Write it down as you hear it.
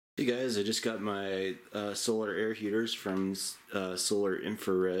Hey guys, I just got my solar air heaters from Solar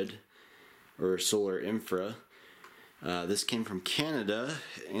Infrared or Solar Infra. This came from Canada,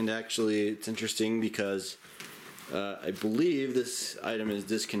 and actually it's interesting because I believe this item is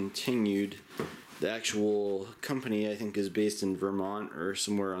discontinued. The actual company I think is based in Vermont or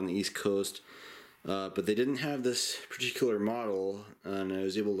somewhere on the East Coast, but they didn't have this particular model, and I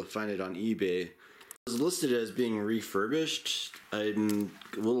was able to find it on eBay. It was listed as being refurbished. I'm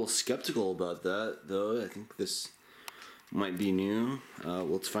a little skeptical about that, though. I think this might be new.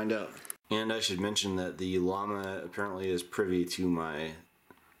 Let's find out. And I should mention that the llama apparently is privy to my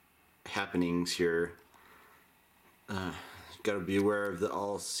happenings here. Gotta be aware of the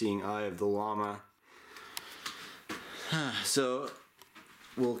all-seeing eye of the llama. So,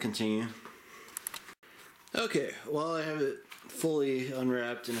 we'll continue. Okay, well, I have it fully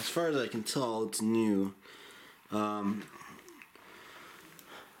unwrapped, and as far as I can tell, it's new.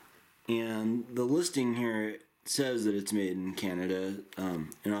 And the listing here says that it's made in Canada,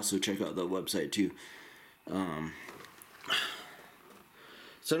 and also check out the website too. So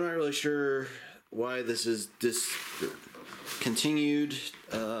I'm not really sure why this is discontinued.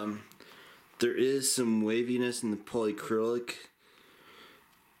 There is some waviness in the polyacrylic,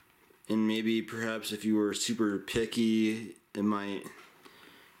 and maybe perhaps if you were super picky it might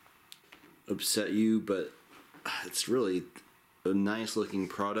upset you, but it's really a nice looking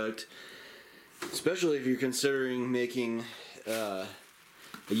product, especially if you're considering making a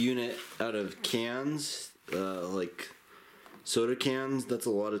unit out of cans, like soda cans. That's a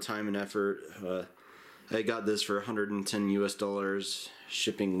lot of time and effort. I got this for $110 US.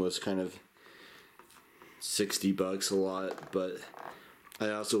 Shipping was kind of $60 a lot, but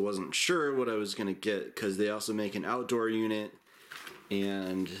I also wasn't sure what I was gonna get because they also make an outdoor unit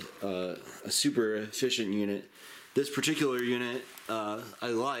and a super efficient unit. This particular unit I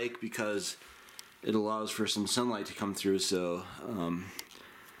like because it allows for some sunlight to come through, so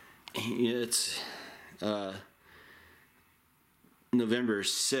it's November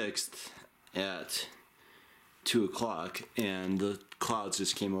 6th at 2 o'clock, and the clouds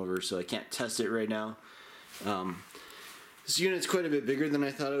just came over, so I can't test it right now. This unit's quite a bit bigger than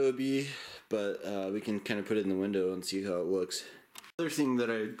I thought it would be, but we can kind of put it in the window and see how it looks. Another thing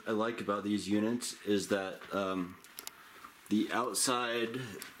that I like about these units is that the outside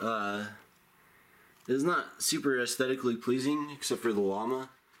is not super aesthetically pleasing except for the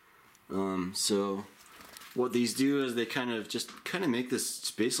llama. So what these do is they kind of make this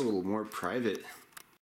space a little more private.